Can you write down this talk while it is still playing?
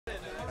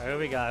Who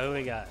we got? Who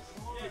we got?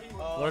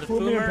 Lord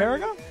Foomy and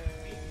Paragon?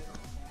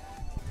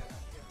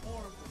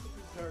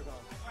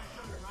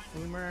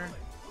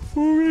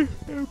 Foomy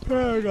and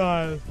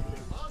Paragon.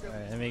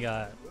 Alright, then we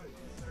got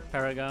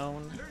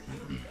Paragon.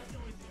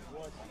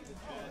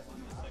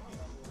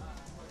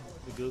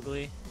 The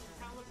Googly.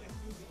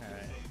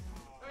 Alright.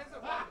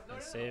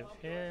 Let's save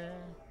here.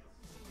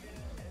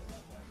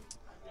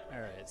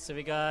 Alright, so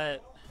we got.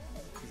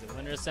 Is it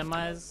winner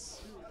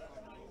semis?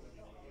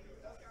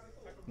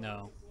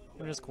 No.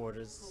 Winners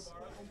quarters.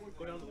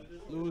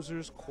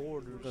 Losers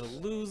quarters. The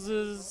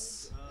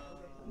losers.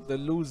 The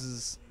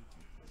losers.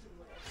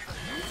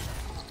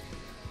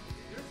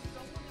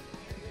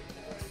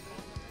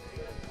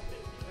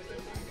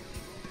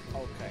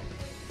 Okay.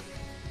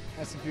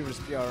 SFV vs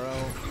PRO.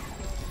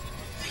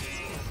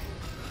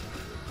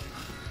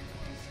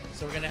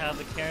 So we're gonna have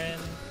the Karin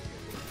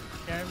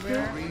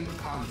mirror.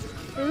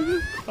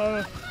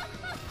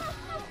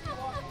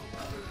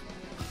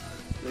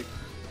 Like,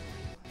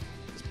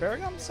 is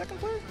Paragon the second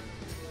player?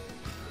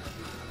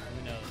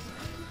 Who knows?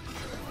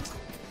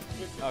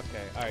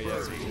 Okay, alright,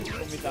 yeah, so you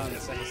put me down on the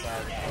second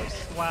side. I was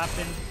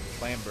Swapping.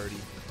 playing Birdie.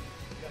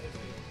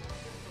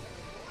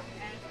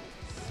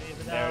 Save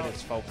it There out. it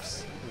is,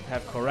 folks. We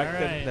have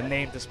corrected Alright. the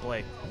name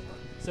display.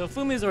 So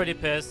Fumi's already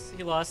pissed.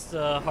 He lost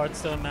the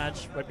Hearthstone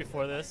match right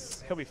before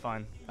this. He'll be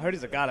fine. I heard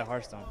he's a god at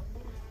Hearthstone.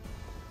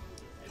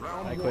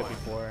 I quit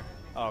before.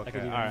 Oh, okay. could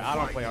even- Alright, I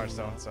don't play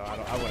Hearthstone, so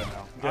I wouldn't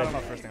know. I don't know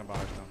the first thing about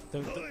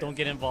Hearthstone. Don't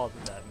get involved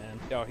with that, man.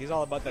 Yo, he's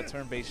all about that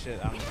turn-based shit.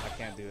 I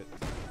can't do it.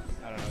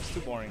 I don't know. It's too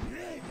boring.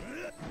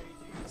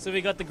 So we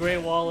got the Great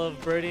Wall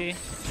of Birdie.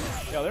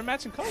 Yo, they're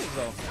matching colors,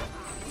 though.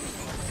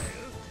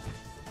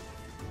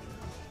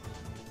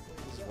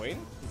 Just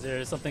waiting? Is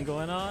there something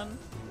going on?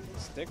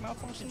 Stick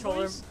malfunction,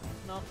 Controller boys?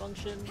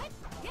 malfunction.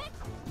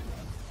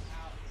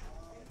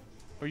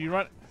 Or you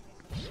run...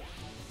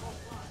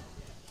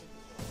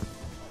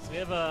 So we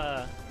have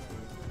a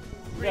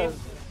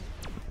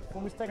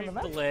Fumi's taking the brief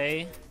match?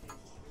 delay.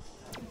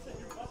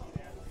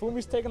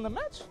 Fumi's taking the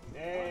match?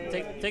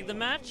 Take the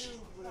match.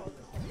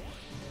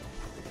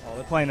 Oh,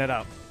 they're playing it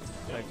up.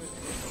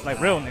 Like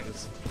real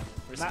niggas.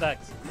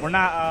 Respect. We're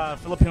not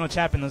Filipino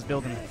chap in this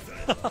building.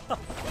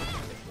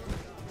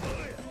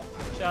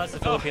 Shout out to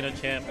Filipino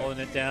champ holding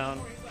it down,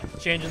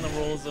 changing the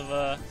rules of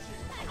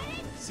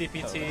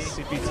CPT.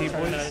 CPT,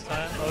 Turn at a boys.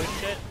 time. Oh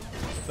shit.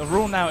 The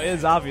rule now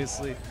is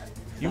obviously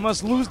you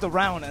must lose the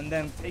round and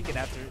then take it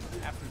after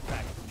the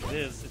fact. It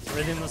is. It's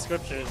written in the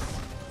scriptures.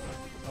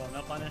 Oh,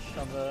 no punish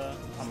on the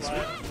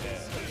slide.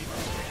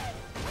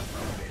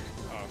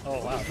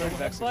 Oh wow. This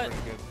bird's actually But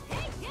pretty good.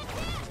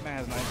 This man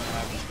has 9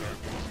 lives here.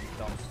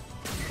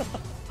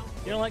 Dumb.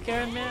 you don't like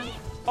Karin, man?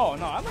 Oh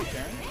no, I like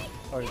Karin.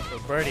 Or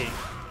Birdie?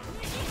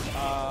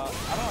 I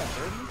don't like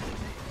Birdie.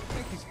 I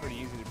think he's pretty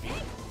easy to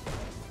beat.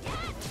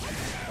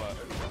 But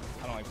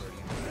I don't like Birdie.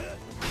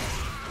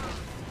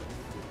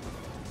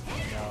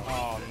 No.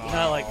 Oh no.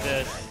 Not like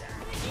this.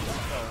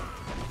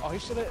 Oh, he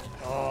should have.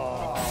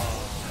 Oh.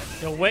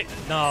 Yo, wait.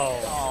 No.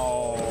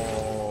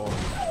 Oh.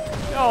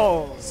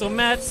 Yo. So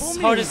Matt's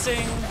Foomy. harnessing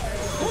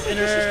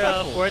inner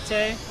disrespectful.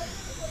 Forte.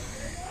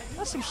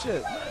 That's some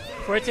shit.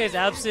 Forte is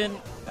absent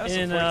That's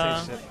in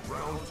some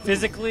Forte shit.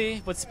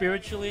 physically, but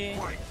spiritually,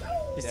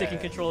 he's taking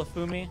Yeah. control of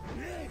Foomy.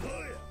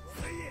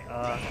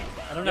 I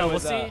don't know. We'll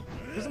see.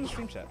 Who's in the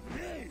stream chat?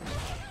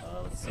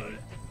 Let's see.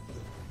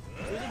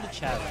 Who's in the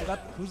chat?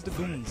 Who's the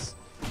goons?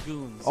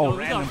 Goons. Oh, we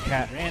random got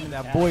cat. Random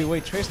That cat. boy,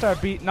 wait, Traystar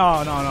beat. No.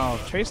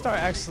 Traystar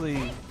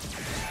actually.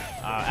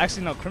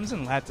 Actually, no.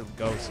 Crimson had to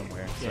go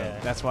somewhere. So Yeah.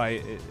 that's why.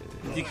 He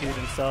DQ'd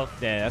himself.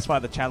 Yeah, that's why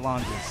the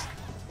challenge is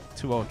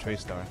 2-0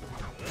 Traystar.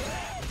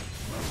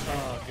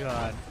 Oh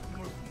god.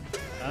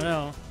 I don't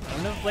know. I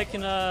don't know if Blake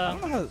can I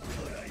don't know how.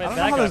 fight I don't know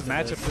back how this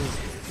after matchup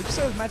is. Did you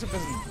say this matchup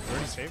is in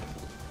Birdie's favor?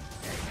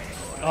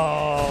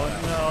 Oh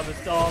no,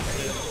 the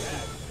Dolphins.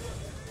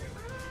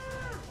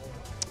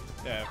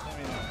 Yeah. I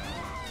mean,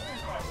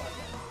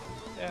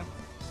 yeah.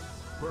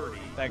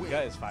 That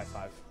gut is 5-5.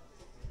 I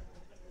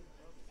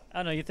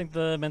don't know. You think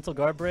the mental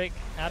guard break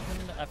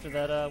happened after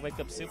that wake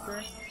up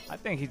super? I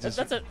think he just.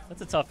 That's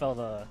a tough L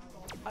to.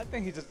 I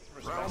think he just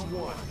respects him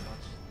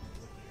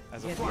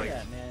as a Can't do player.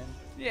 that, man.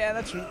 Yeah,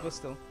 that's true, but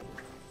still.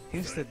 He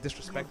needs to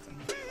disrespect him.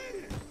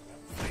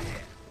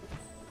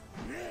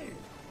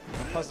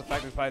 Plus the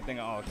fact he's probably thinking,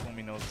 oh,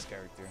 Foomy knows this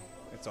character.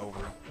 It's over.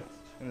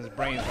 In his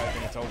brain, he's probably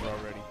thinking it's over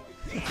already.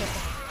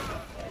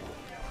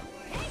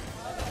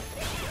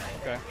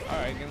 Okay,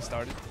 alright, getting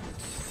started.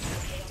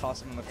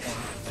 Toss him in the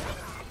corner.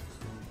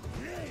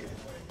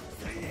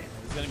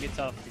 It's gonna be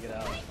tough to get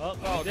out. Oh,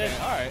 Oh, he did.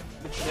 okay, alright.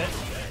 Good shit.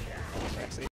 Sexy.